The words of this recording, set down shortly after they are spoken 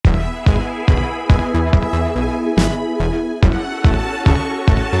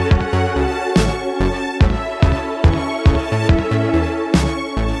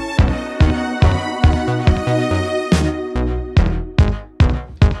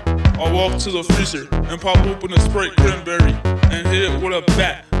I walked to the freezer and popped open a Sprite cranberry and hit it with a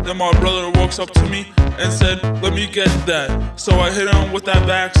bat. Then my brother walks up to me and said, "Let me get that." So I hit him with that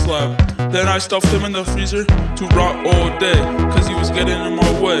back slap. Then I stuffed him in the freezer to rot all day, cause he was getting in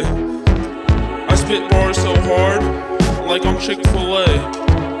my way. I spit bars so hard, like I'm Chick-fil-A.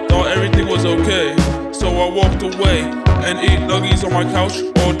 Thought everything was okay, so I walked away and ate nuggies on my couch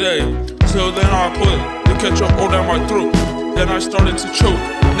all day. So then I put the ketchup all down my throat. Then I started to choke.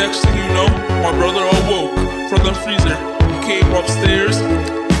 Next thing you know, my brother awoke from the freezer. He came upstairs,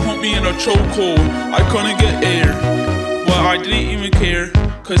 he put me in a chokehold. I couldn't get air, but I didn't even care,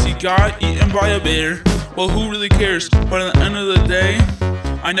 cause he got eaten by a bear. Well, who really cares? But at the end of the day,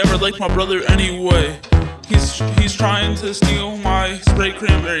 I never liked my brother anyway. He's trying to steal my Sprite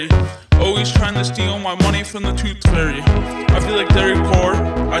cranberry. Always trying to steal my money from the tooth fairy. I feel like Derek Carr,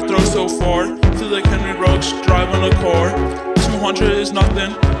 I throw so far. Feel like Henry Ruggs driving a car. 200 is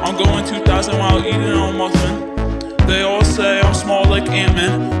nothing, I'm going 2,000 while eating a muffin. They all say I'm small like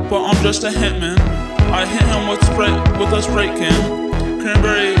Ant-Man, but I'm just a hitman. I hit him with a Sprite can.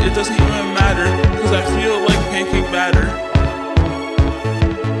 Cranberry, it doesn't even matter, cause I